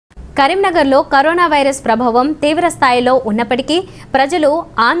కరీంనగర్లో corona virus ప్రభావం తీవ్ర స్థాయిలో ఉన్నప్పటికీ ప్రజలు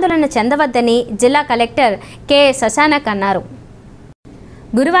ఆందోళన చెందవద్దని జిల్లా కలెక్టర్ కె శశానక్ అన్నారు.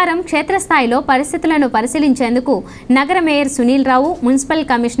 గురువారం క్షేత్రస్థాయిలో పరిస్థితులను పరిశీలించేందుకు నగర mayor Sunil Rao, municipal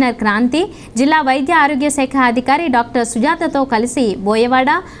commissioner Kranti, జిల్లా వైద్య ఆరోగ్య శాఖ అధికారి డాక్టర్ సుజాతతో కలిసి బోయవాడ,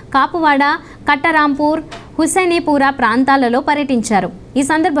 కాపువాడ, కట్టరాంపూర్, హుస్సేనీపురా ప్రాంతాలలో పర్యటించారు. ఈ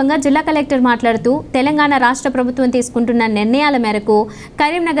సందర్భంగా జిల్లా కలెక్టర్ మాట్లాడుతూ తెలంగాణ రాష్ట్ర ప్రభుత్వం తీసుకుంటున్న నిర్ణయాల మేరకు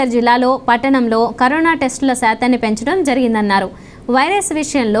కరీంనగర్ జిల్లాలో పట్టణంలో కరోనా టెస్టుల శాతాన్ని పెంచడం జరిగిందన్నారు. వైరస్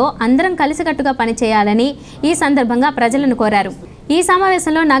విషయంలో అందరం కలిసికట్టుగా పనిచేయాలని ఈ సందర్భంగా ప్రజలను కోరారు. ఈ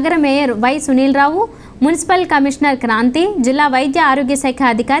సమావేశంలో నగర mayor why Sunil Rao, municipal commissioner Kranti, జిల్లా వైద్య ఆరోగ్య శాఖ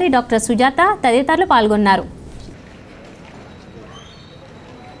అధికారి డాక్టర్ సుజాత తదితరులు పాల్గొన్నారు.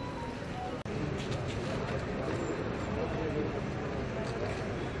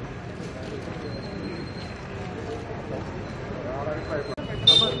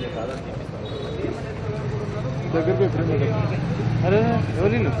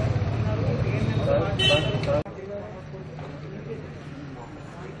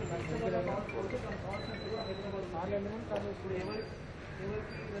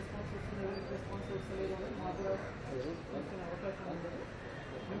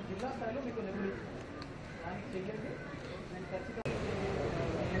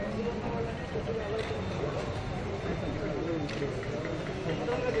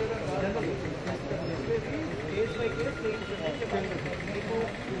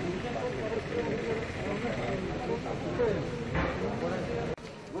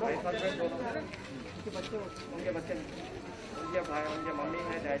 उनके बच्चे उनके भाई, उनके मम्मी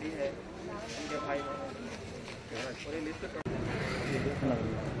है, डैडी है, उनके भाई है और ये लिस्ट